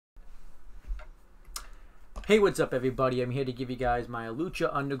Hey, what's up, everybody? I'm here to give you guys my Lucha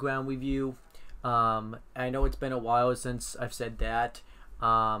Underground review. I know it's been a while since I've said that.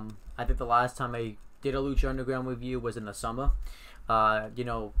 I think the last time I did a Lucha Underground review was in the summer.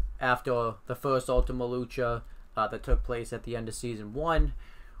 After the first Ultima Lucha that took place at the end of Season 1.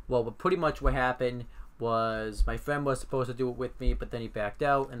 Well, pretty much what happened was my friend was supposed to do it with me, but then he backed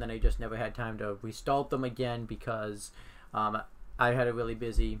out, and then I just never had time to restart them again because I had a really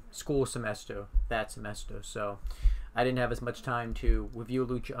busy school semester that semester, so I didn't have as much time to review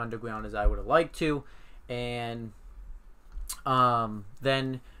Lucha Underground as I would have liked to. And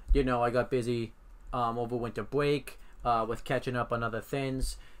then I got busy over winter break with catching up on other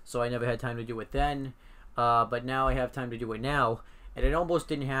things, so I never had time to do it then. But now I have time to do it now, and it almost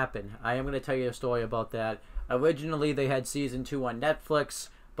didn't happen. I am going to tell you a story about that. Originally, they had Season 2 on Netflix,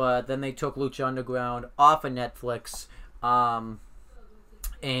 but then they took Lucha Underground off of Netflix.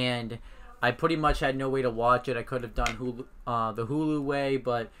 And I pretty much had no way to watch it. I could have done the Hulu way,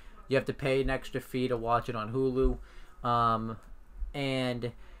 but you have to pay an extra fee to watch it on Hulu.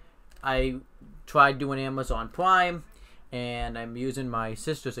 And I tried doing Amazon Prime, and I'm using my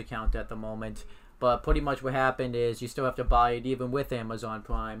sister's account at the moment. But pretty much what happened is you still have to buy it even with Amazon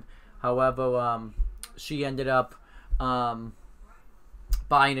Prime. However, she ended up buying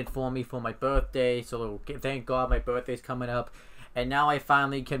it for me for my birthday. So thank God my birthday's coming up. And now I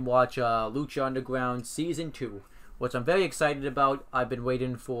finally can watch Lucha Underground Season 2, which I'm very excited about. I've been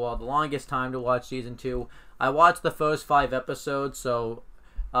waiting for the longest time to watch Season 2. I watched the first 5 episodes, so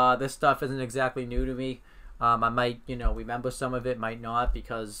this stuff isn't exactly new to me. I might, remember some of it, might not,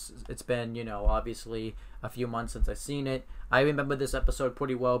 because it's been, obviously a few months since I've seen it. I remember this episode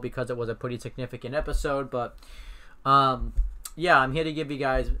pretty well because it was a pretty significant episode, but yeah, I'm here to give you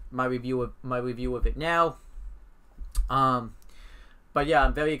guys my review of it now. But yeah,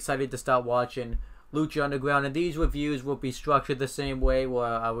 I'm very excited to start watching Lucha Underground, and these reviews will be structured the same way, where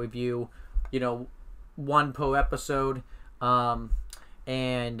I'll review, one per episode, and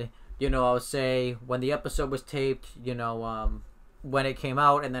I'll say when the episode was taped, when it came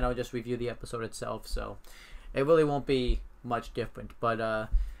out, and then I'll just review the episode itself. So it really won't be much different. But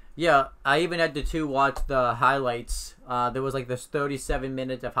yeah, I even had to watch the highlights. There was like this 37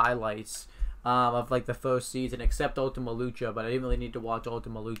 minutes of highlights of like the first season, except Ultima Lucha, but I didn't really need to watch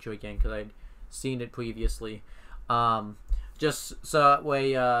Ultima Lucha again because I'd seen it previously. Just so that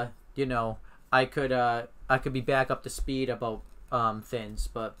way, I could be back up to speed about things.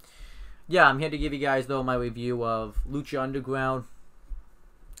 But yeah, I'm here to give you guys though my review of Lucha Underground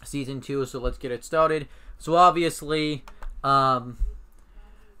Season 2. So let's get it started. So obviously,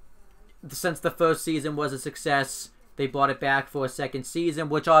 since the first season was a success, they brought it back for a second season,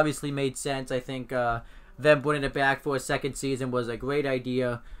 which obviously made sense. I think them bringing it back for a second season was a great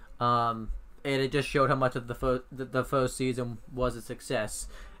idea, and it just showed how much of the first season was a success.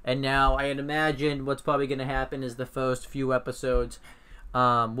 And now I imagine what's probably going to happen is the first few episodes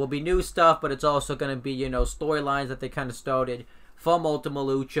will be new stuff, but it's also going to be storylines that they kind of started from Ultima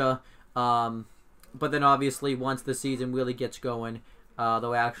Lucha. But then obviously once the season really gets going,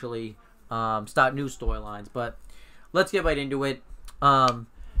 they'll actually start new storylines. But let's get right into it. So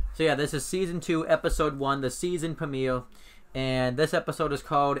yeah, this is Season 2, Episode 1, the season premiere. And this episode is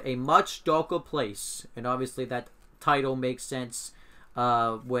called A Much Darker Place. And obviously that title makes sense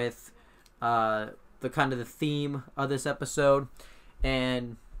with the kind of the theme of this episode.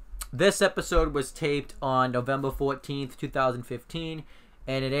 And this episode was taped on November 14th, 2015.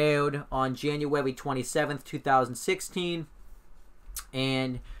 And it aired on January 27th, 2016.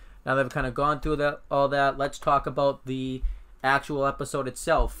 And now that I've kind of gone through all that, let's talk about the actual episode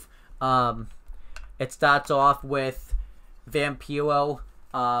itself. It starts off with Vampiro,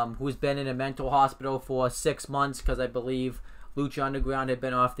 who's been in a mental hospital for 6 months because I believe Lucha Underground had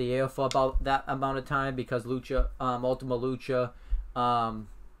been off the air for about that amount of time because Ultima Lucha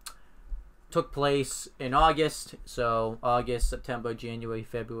took place in August. So August, September, January,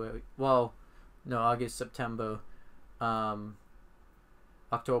 February. Well, no, August, September,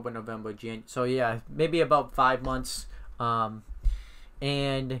 October, November, January. So yeah, maybe about 5 months.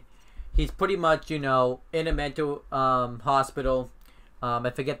 And he's pretty much, in a mental hospital. I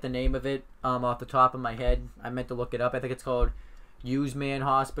forget the name of it off the top of my head. I meant to look it up. I think it's called Useman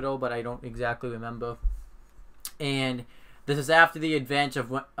Hospital, but I don't exactly remember. And this is after the events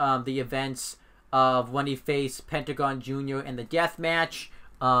of when he faced Pentagon Jr. in the death match.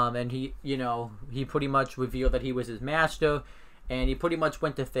 And he pretty much revealed that he was his master. And he pretty much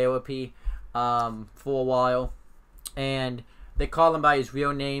went to therapy for a while. And they call him by his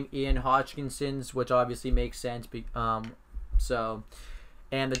real name, Ian Hodgkinson's, which obviously makes sense.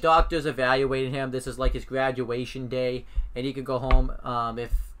 and the doctor's evaluating him. This is like his graduation day, and he could go home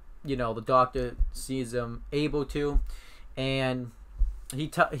if the doctor sees him able to. And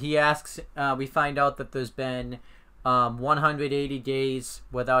he asks. We find out that there's been 180 days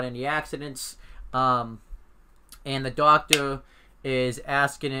without any accidents, and the doctor is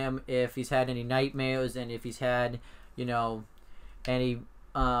asking him if he's had any nightmares and if he's had any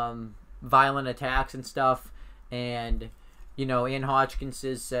violent attacks and stuff. And Ann Hodgkins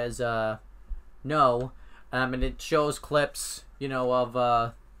says no, and it shows clips of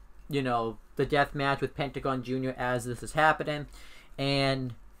the death match with Pentagon Jr. as this is happening.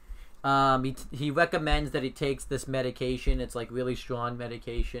 And he recommends that he takes this medication. It's like really strong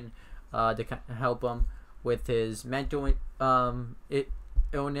medication to help him with his mental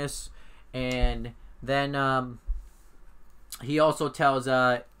illness. And then he also tells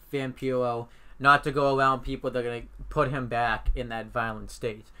Vampiro not to go around people that are going to put him back in that violent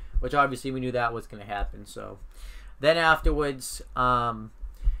state, which obviously we knew that was going to happen. So then afterwards,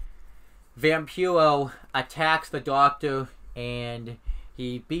 Vampiro attacks the doctor and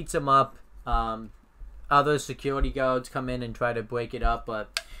he beats him up. Other security guards come in and try to break it up,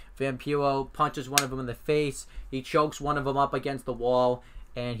 but Vampiro punches one of them in the face. He chokes one of them up against the wall,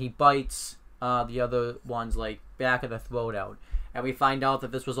 and he bites the other one's like back of the throat out. And we find out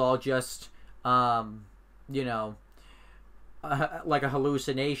that this was all just like a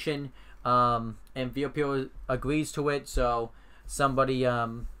hallucination. And Vampiro agrees to it. So somebody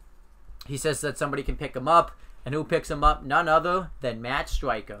he says that somebody can pick him up, and who picks him up? None other than Matt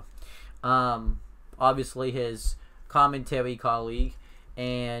Stryker. Obviously his commentary colleague.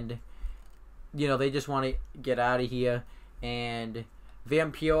 And they just want to get out of here. And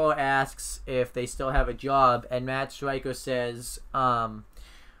Vampiro asks if they still have a job, and Matt Stryker says,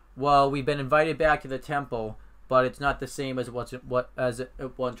 well, we've been invited back to the temple, but it's not the same as as it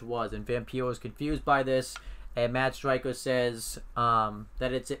once was. And Vampiro is confused by this, and Matt Stryker says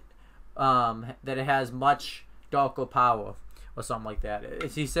that it has much darker power or something like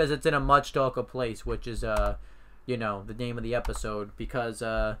that. He says it's in a much darker place, which is the name of the episode, because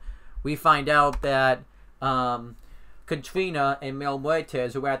we find out that Katrina and Mil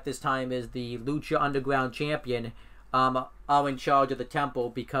Muertes, who at this time is the Lucha Underground champion, are in charge of the temple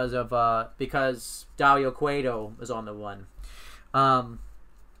because Dario Cueto is on the run.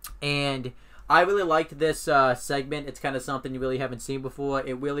 And I really liked this segment. It's kind of something you really haven't seen before.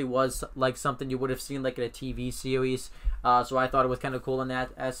 It really was like something you would have seen like in a TV series. So I thought it was kind of cool in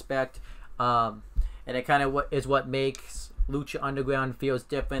that aspect. And it kind of is what makes Lucha Underground feels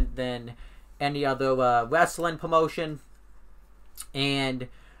different than any other wrestling promotion. And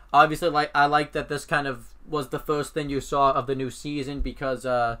obviously, I like that this kind of was the first thing you saw of the new season, because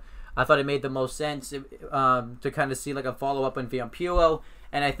I thought it made the most sense to kind of see like a follow-up on Vampiro.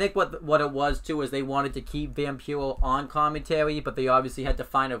 And I think what it was too is they wanted to keep Vampiro on commentary, but they obviously had to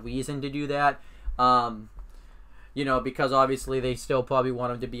find a reason to do that. Because obviously they still probably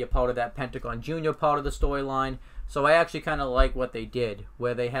want him to be a part of that Pentagon Jr. part of the storyline. So I actually kind of like what they did,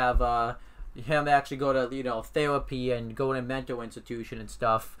 where they have him actually go to therapy and go to a mental institution and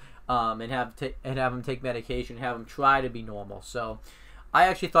stuff, and have him take medication, have him try to be normal. So I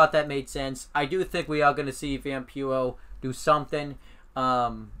actually thought that made sense. I do think we are going to see Vampiro do something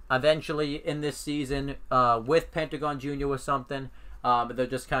eventually in this season with Pentagon Jr. or something. But they're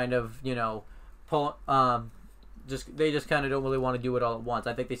just kind of they just kind of don't really want to do it all at once.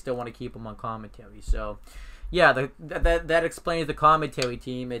 I think they still want to keep him on commentary. So yeah, that explains the commentary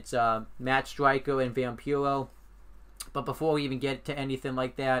team. It's Matt Stryker and Vampiro. But before we even get to anything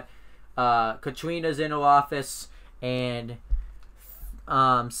like that, Katrina's in her office, and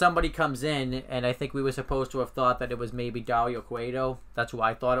somebody comes in, and I think we were supposed to have thought that it was maybe Dario Cueto. That's who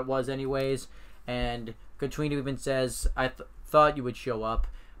I thought it was anyways. And Katrina even says, I thought you would show up.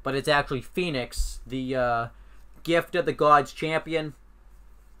 But it's actually Phoenix, the gift of the gods champion.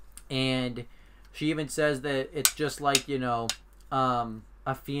 And she even says that it's just like,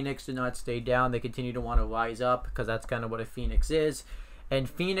 a phoenix do not stay down. They continue to want to rise up, because that's kind of what a phoenix is. And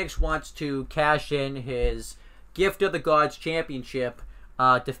Phoenix wants to cash in his gift of the gods championship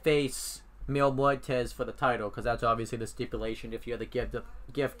to face Mil Muertes for the title, because that's obviously the stipulation if you're the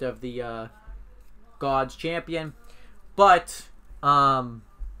gift of the gods champion. But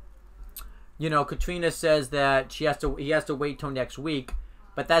Katrina says that he has to wait till next week.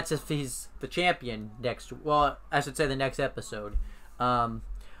 But that's if he's the champion the next episode. But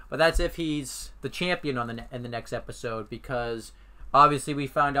that's if he's the champion in the next episode, because obviously we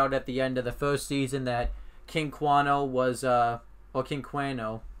found out at the end of the first season that King Quano was, or King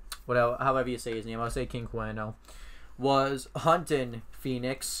Quano, whatever, however you say his name, I'll say King Quano, was hunting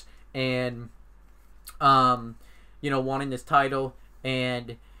Phoenix and, wanting this title.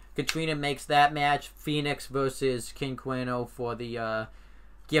 And Katrina makes that match, Phoenix versus King Cuerno, for the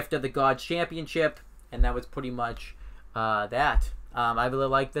Gift of the Gods Championship. And that was pretty much that. I really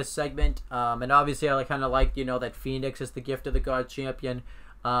like this segment. And obviously I kind of like, that Phoenix is the Gift of the Gods champion.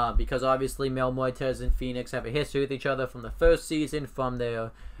 Because obviously Mil Muertes and Phoenix have a history with each other from the first season, from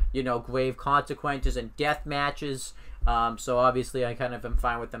their, grave consequences and death matches. So obviously I kind of am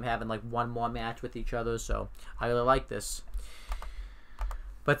fine with them having like one more match with each other. So I really like this.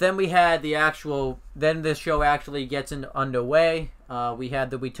 But then we had then the show actually gets underway. We had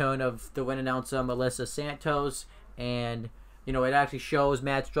the return of the ring announcer, Melissa Santos. And, it actually shows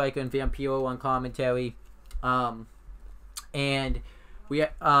Matt Striker and Vampiro on commentary. And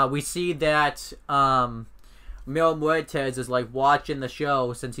we see that Mil Muertes is like watching the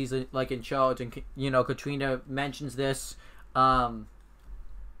show since he's like in charge, and Katrina mentions this,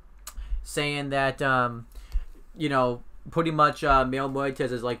 saying that pretty much Mil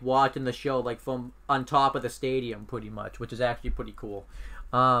Muertes is like watching the show like from on top of the stadium, pretty much, which is actually pretty cool.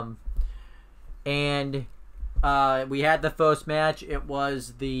 And we had the first match. It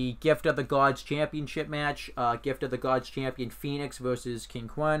was the Gift of the Gods Championship match. Gift of the Gods champion Phoenix versus King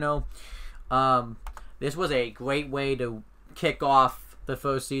Cuerno. This was a great way to kick off the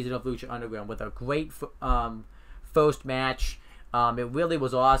first season of Lucha Underground with a great first match. It really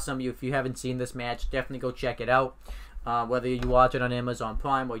was awesome. If you haven't seen this match, definitely go check it out. Whether you watch it on Amazon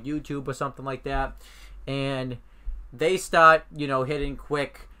Prime or YouTube or something like that. And they start, hitting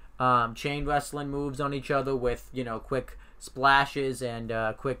quick chain wrestling moves on each other with, quick splashes and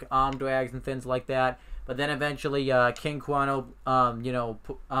quick arm drags and things like that. But then eventually King Cuerno,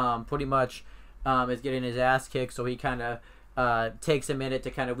 pretty much is getting his ass kicked, so he kind of takes a minute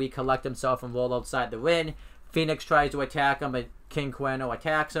to kind of recollect himself and roll outside the ring. Phoenix tries to attack him, but King Cuerno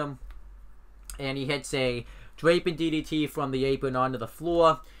attacks him. And he hits a draping DDT from the apron onto the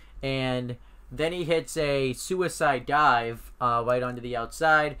floor. And then he hits a suicide dive right onto the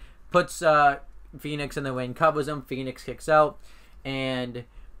outside. Puts Phoenix in the ring, covers him. Phoenix kicks out. And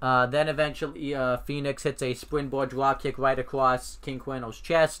then eventually Phoenix hits a springboard dropkick right across King Cuerno's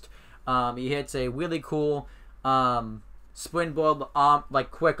chest. He hits a really cool springboard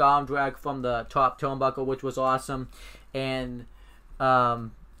quick arm drag from the top turnbuckle, which was awesome. And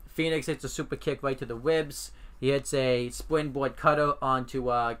Phoenix hits a super kick right to the ribs. He hits a springboard cutter onto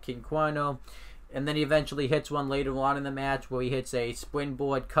King Cuerno. And then he eventually hits one later on in the match where he hits a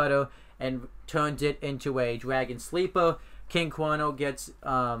springboard cutter and turns it into a dragon sleeper. King Cuerno gets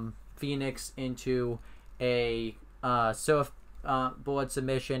Phoenix into a surfboard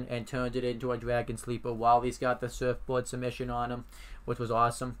submission and turns it into a dragon sleeper while he's got the surfboard submission on him, which was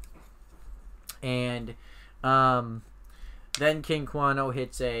awesome. And then King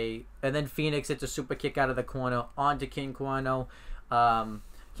Cuerno and then Phoenix hits a super kick out of the corner onto King Cuerno.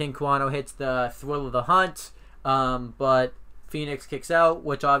 King Cuerno hits the Thrill of the Hunt, but Phoenix kicks out,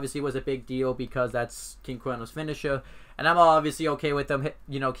 which obviously was a big deal because that's King Cuerno's finisher. And I'm obviously okay with them,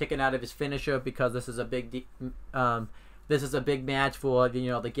 kicking out of his finisher because this is a big match for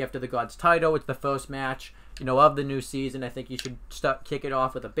the Gift of the Gods title. It's the first match, of the new season. I think you should kick it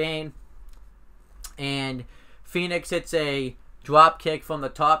off with a bang. And Phoenix hits a drop kick from the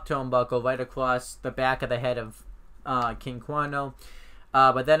top turnbuckle right across the back of the head of King Cuerno.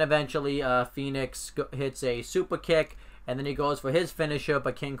 But then eventually Phoenix hits a super kick, and then he goes for his finisher,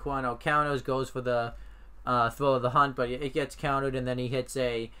 but King Cuerno counters, goes for the Thrill of the Hunt, but it gets countered, and then he hits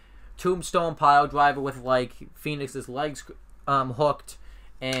a tombstone pile driver with Phoenix's legs hooked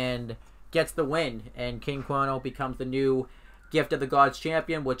and gets the win. And King Cuerno becomes the new Gift of the Gods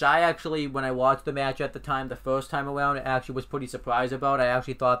champion, which I actually, when I watched the match at the time, the first time around, I actually was pretty surprised about. I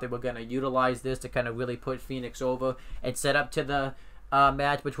actually thought they were going to utilize this to kind of really put Phoenix over and set up to the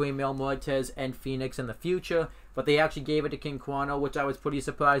match between Mil Muertes and Phoenix in the future, but they actually gave it to King Cuerno, which I was pretty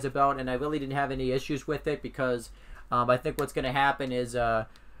surprised about, and I really didn't have any issues with it because I think what's going to happen is,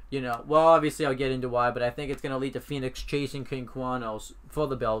 obviously I'll get into why, but I think it's going to lead to Phoenix chasing King Cuerno for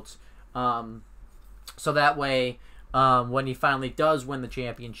the belts, so that way, when he finally does win the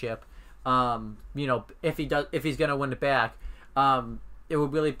championship, if he's going to win it back, it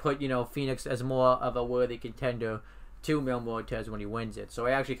would really put, Phoenix as more of a worthy contender to Mil Muertes when he wins it. So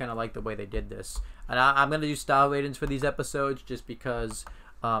I actually kind of like the way they did this. And I'm going to do star ratings for these episodes just because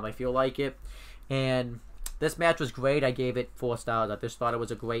I feel like it. And this match was great. I gave it 4 stars. I just thought it was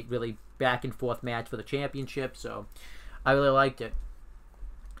a great, really back and forth match for the championship. So I really liked it.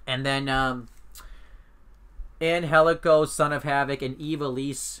 And then Angelico, Son of Havoc, and Eva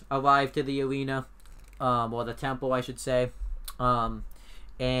Lise arrived to the arena. or the temple, I should say. And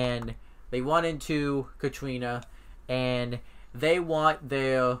they run into Katrina, and they want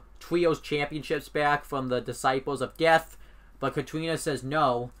their trios championships back from the Disciples of Death, but Katrina says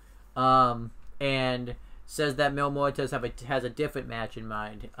no, and says that Mil Muertes has a different match in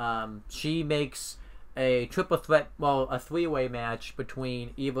mind. She makes a triple threat, a three-way match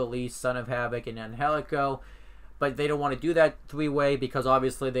between Ivelisse, Son of Havoc, and Angelico, but they don't want to do that three-way because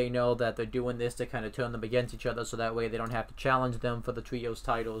obviously they know that they're doing this to kind of turn them against each other, so that way they don't have to challenge them for the trios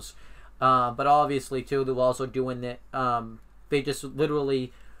titles. But obviously, too, they're also doing it. They just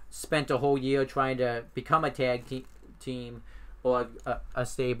literally spent a whole year trying to become a tag team or a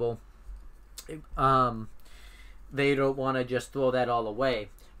stable. They don't want to just throw that all away.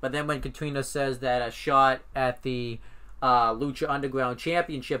 But then when Katrina says that a shot at the Lucha Underground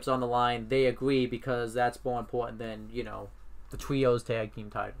Championships on the line, they agree because that's more important than, the trios tag team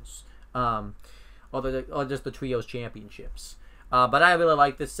titles. Or just the trios championships. But I really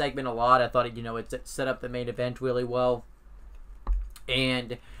like this segment a lot. I thought it set up the main event really well.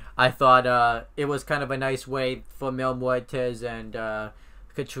 And I thought it was kind of a nice way for Mil Muertes and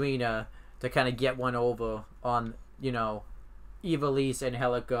Katrina to kind of get one over on, Ivelisse,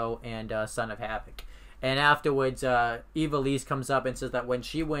 Angelico, and Son of Havoc. And afterwards, Ivelisse comes up and says that when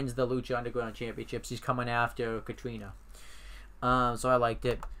she wins the Lucha Underground Championship, she's coming after Katrina. So I liked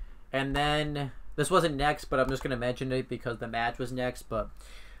it. And then, this wasn't next, but I'm just going to mention it because the match was next. But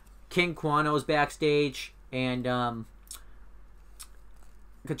King Quano's backstage, and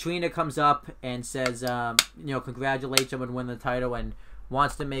Katrina comes up and says, congratulates him on winning the title and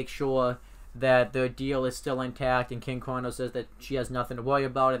wants to make sure that their deal is still intact, and King Quano says that she has nothing to worry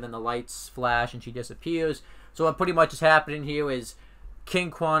about, and then the lights flash and she disappears. So what pretty much is happening here is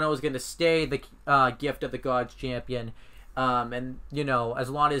King Quano is going to stay the Gift of the Gods champion, and as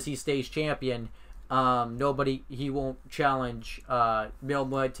long as he stays champion, he won't challenge Mil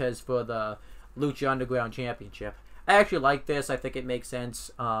Muertes for the Lucha Underground Championship. I actually like this. I think it makes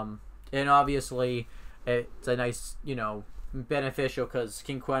sense, and obviously it's a nice beneficial because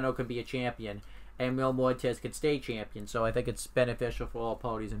King Quano can be a champion and Mil Muertes could stay champion, so I think it's beneficial for all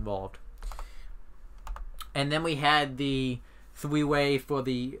parties involved. And then we had the three-way for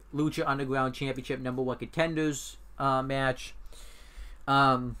the Lucha Underground Championship #1 contenders match.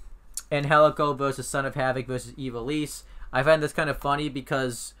 Angelico versus Son of Havoc versus Ivelisse. I find this kind of funny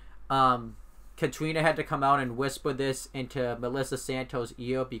because Katrina had to come out and whisper this into Melissa Santos'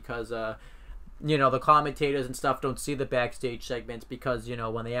 ear because the commentators and stuff don't see the backstage segments because,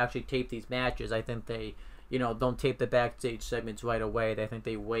 when they actually tape these matches, I think they, don't tape the backstage segments right away. They think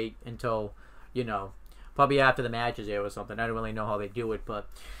they wait until, probably after the matches air or something. I don't really know how they do it, but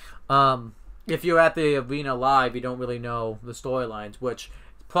if you're at the arena live, you don't really know the storylines, which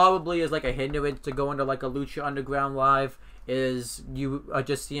probably is like a hindrance to go into like a Lucha Underground live, is you are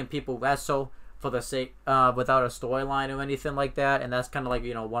just seeing people wrestle for the sake without a storyline or anything like that, and that's kind of like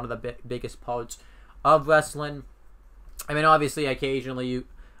one of the biggest parts of wrestling. I mean, obviously, occasionally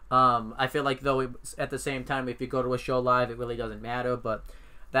I feel like though at the same time, if you go to a show live, it really doesn't matter, but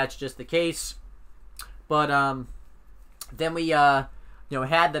that's just the case. But then we had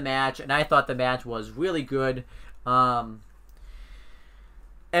the match, and I thought the match was really good.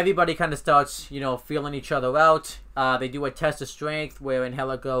 Everybody kind of starts, feeling each other out. They do a test of strength where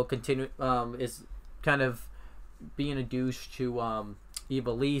Angelico is kind of being a douche to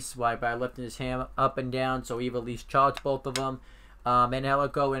Ivelisse by lifting his hand up and down, so Ivelisse charged both of them.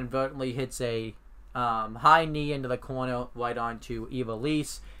 Angelico inadvertently hits a high knee into the corner right onto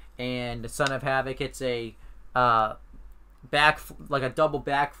Ivelisse, and Son of Havoc hits a double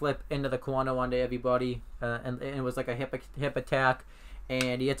backflip into the corner onto everybody, and it was like a hip attack.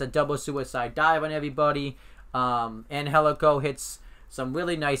 And he hits a double suicide dive on everybody. Angelico hits some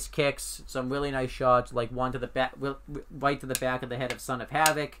really nice kicks, some really nice shots, like one to the back, right to the back of the head of Son of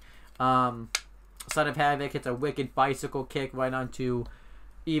Havoc. Son of Havoc hits a wicked bicycle kick right onto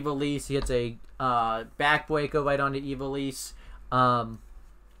Ivelisse. He hits a backbreaker right onto Ivelisse.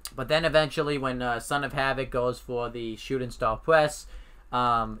 But then eventually, when Son of Havoc goes for the shooting star press,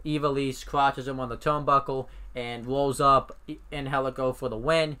 Ivelisse crotches him on the turnbuckle and rolls up Angelico for the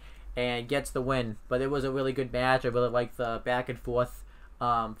win and gets the win. But it was a really good match. I really liked the back and forth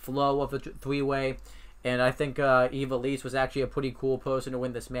flow of the three-way. And I think Ivelisse was actually a pretty cool person to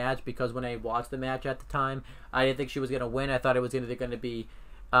win this match, because when I watched the match at the time, I didn't think she was going to win. I thought it was either going to be,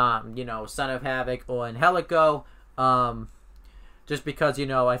 Son of Havoc or Angelico. Just because,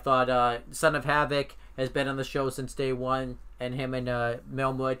 I thought Son of Havoc has been on the show since day one, and him and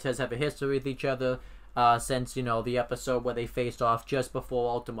Mil Muertes have a history with each other since, the episode where they faced off just before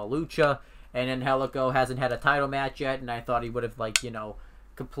Ultima Lucha. And Angelico hasn't had a title match yet, and I thought he would have, like, you know,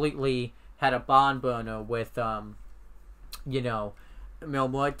 completely had a barn burner with, you know, Mil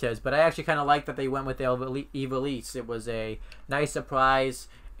Muertes. But I actually kind of like that they went with Ivelisse. It was a nice surprise,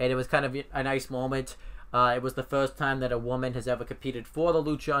 and it was kind of a nice moment. It was the first time that a woman has ever competed for the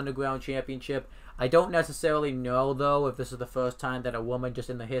Lucha Underground Championship. I don't necessarily know, though, if this is the first time that a woman just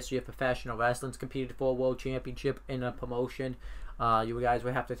in the history of professional wrestling's competed for a world championship in a promotion. You guys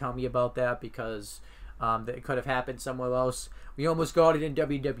would have to tell me about that, because it could have happened somewhere else. We almost got it in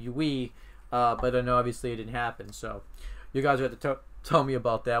WWE, but then obviously it didn't happen. So you guys would have to tell me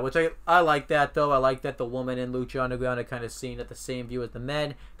about that, which I like that, though. I like that the woman in Lucha Underground are kind of seen at the same view as the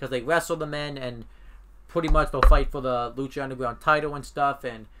men, because they wrestle the men, and pretty much they'll fight for the Lucha Underground title and stuff,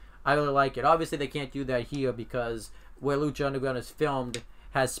 and I really like it. Obviously, they can't do that here because where Lucha Underground is filmed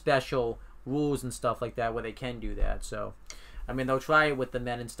has special rules and stuff like that where they can do that. So, I mean, they'll try it with the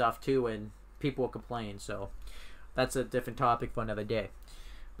men and stuff too, and people will complain. So, that's a different topic for another day.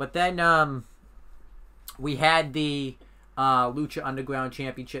 But then we had the Lucha Underground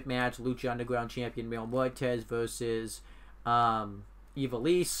Championship match. Lucha Underground Champion Mil Muertes versus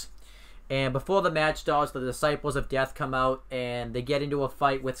Ivelisse. And before the match starts, the Disciples of Death come out, and they get into a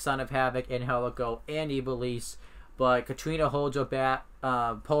fight with Son of Havoc, Angelico, and Ivelisse. But Katrina holds her back,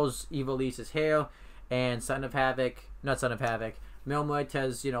 pulls Ivelisse's hair, and Mil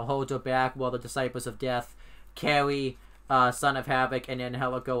Muertes, you know, holds her back while the Disciples of Death carry Son of Havoc and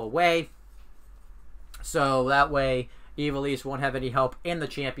Angelico away. So that way, Ivelisse won't have any help in the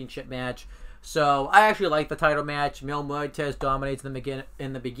championship match. So I actually like the title match. Mil Muertes dominates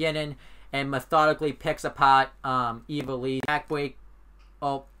in the beginning and methodically picks apart Ivelisse. Backbreak.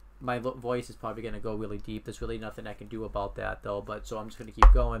 Oh, my voice is probably going to go really deep. There's really nothing I can do about that, though. But so I'm just going to keep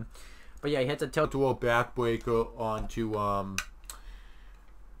going. But yeah, he hits a tilt-a-whirl backbreaker onto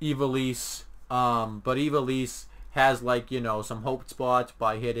Ivelisse. But Ivelisse has, like, you know, some hope spots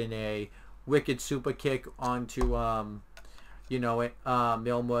by hitting a wicked super kick onto Mil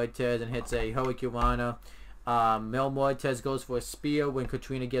Muertes, and hits a Hurricanrana. Mil Muertes goes for a spear when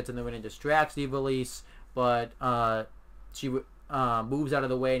Katrina gets in the ring and distracts Ivelisse, but she moves out of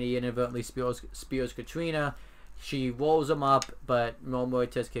the way, and he inadvertently spears Katrina. She rolls him up, but Mil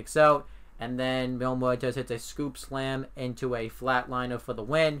Muertes kicks out, and then Mil Muertes hits a scoop slam into a flatliner for the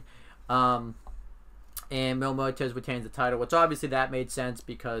win. And Mil Muertes retains the title, which obviously that made sense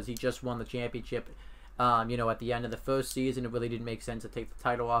because he just won the championship. You know, at the end of the first season, it really didn't make sense to take the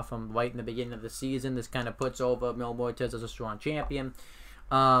title off him right in the beginning of the season. This kind of puts over Mil Muertes as a strong champion.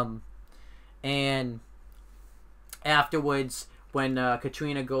 And afterwards, when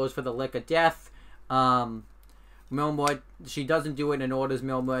Katrina goes for the lick of death, she doesn't do it and orders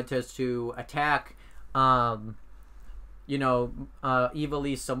Mil Muertes to attack, Ivelisse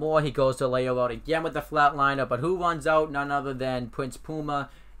some more. He goes to lay her out again with the flatliner, but who runs out? None other than Prince Puma.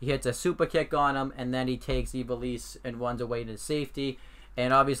 He hits a super kick on him, and then he takes Ivelisse and runs away to safety.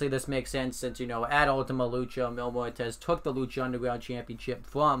 And obviously this makes sense since, you know, at Ultima Lucha, Mil Muertes took the Lucha Underground Championship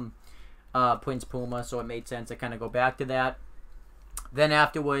from Prince Puma, so it made sense to kind of go back to that. Then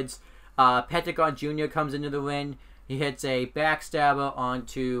afterwards, Pentagon Jr. comes into the ring. He hits a backstabber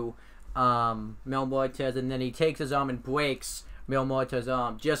onto Mil Muertes, and then he takes his arm and breaks Mil Muertes'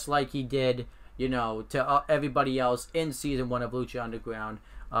 arm, just like he did, you know, to everybody else in Season 1 of Lucha Underground.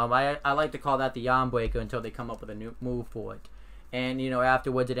 I like to call that the arm breaker until they come up with a new move for it. And, you know,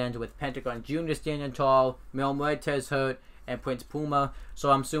 afterwards it ends with Pentagon Jr. standing tall, Mil Muertes hurt, and Prince Puma. So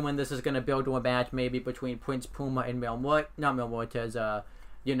I'm assuming this is going to build to a match maybe between Prince Puma and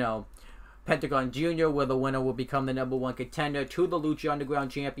Pentagon Jr., where the winner will become the #1 contender to the Lucha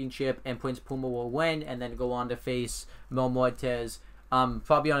Underground Championship, and Prince Puma will win and then go on to face Mil Muertes.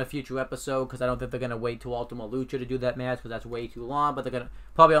 Probably on a future episode, because I don't think they're going to wait till Ultima Lucha to do that match, because that's way too long. But they're going to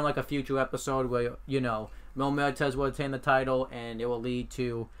probably on like a future episode where, you know, Mil Muertes will attain the title, and it will lead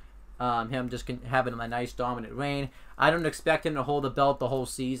to him just having a nice dominant reign. I don't expect him to hold the belt the whole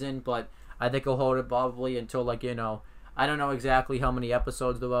season, but I think he'll hold it probably until, like, you know, I don't know exactly how many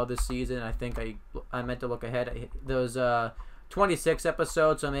episodes there are this season. I think I meant to look ahead. There's 26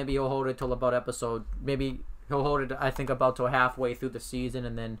 episodes, so maybe he'll hold it till about maybe he'll hold it, I think, about till halfway through the season,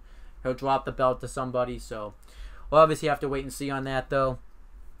 and then he'll drop the belt to somebody. So we'll obviously have to wait and see on that, though.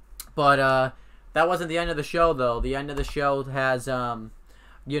 But that wasn't the end of the show, though. The end of the show has,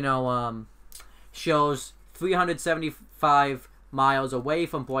 shows 375 miles away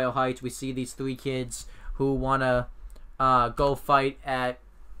from Boyle Heights. We see these three kids who want to go fight at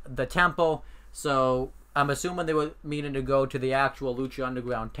the temple. So I'm assuming they were meaning to go to the actual Lucha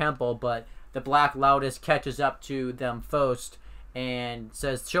Underground temple, but the Black Lotus catches up to them first, and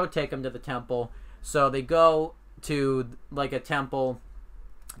says she'll take him to the temple. So they go to like a temple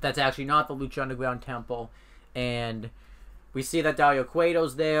that's actually not the Lucha Underground temple, and we see that Dario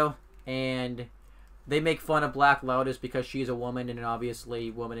Cueto's there, and they make fun of Black Lotus because she's a woman, and obviously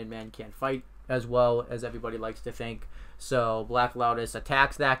women and men can't fight as well as everybody likes to think. So Black Lotus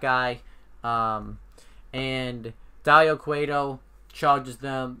attacks that guy, and Dario Cueto charges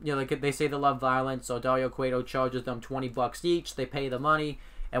them, like they say they love violence, so Dario Cueto charges them $20 each. They pay the money,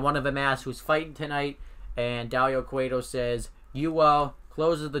 and one of them asks who's fighting tonight, and Dario Cueto says, "You will,"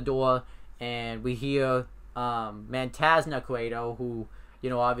 closes the door, and we hear Mantasna Cueto, who,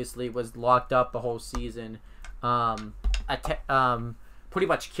 obviously was locked up the whole season, pretty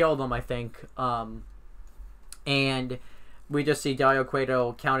much killed him, I think, and we just see Dario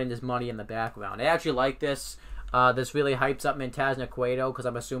Cueto counting his money in the background. I actually like this. This really hypes up Mantasna Cueto, because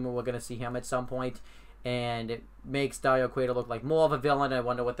I'm assuming we're going to see him at some point, and it makes Dario Cueto look like more of a villain. I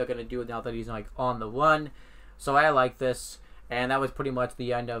wonder what they're going to do now that he's like on the run. So I like this, and that was pretty much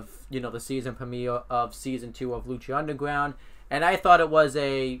the end of the season premiere of season 2 of Lucha Underground, and I thought it was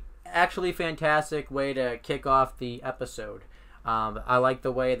a actually fantastic way to kick off the episode. I like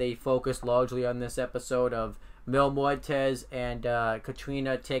the way they focused largely on this episode of Mil Muertes and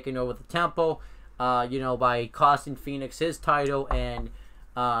Katrina taking over the temple, by costing Phoenix his title and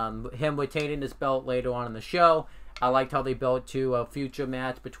him retaining his belt later on in the show. I liked how they built to a future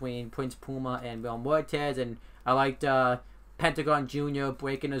match between Prince Puma and Mil Muertes, and I liked Pentagon Jr.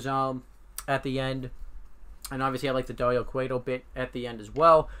 breaking his arm at the end. And obviously I like the Dario Cueto bit at the end as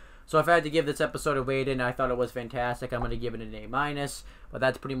well. So if I had to give this episode a rating, I thought it was fantastic. I'm going to give it an A-. But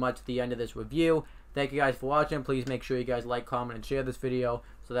that's pretty much the end of this review. Thank you guys for watching. Please make sure you guys like, comment, and share this video,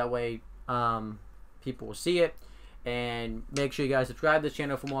 so that way people will see it. And make sure you guys subscribe to this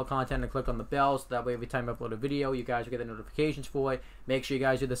channel for more content and click on the bell, so that way every time I upload a video, you guys will get the notifications for it. Make sure you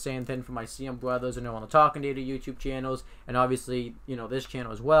guys do the same thing for my CM Brothers and No One Talking Data YouTube channels, and obviously, this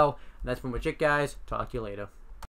channel as well. And that's pretty much it, guys. Talk to you later.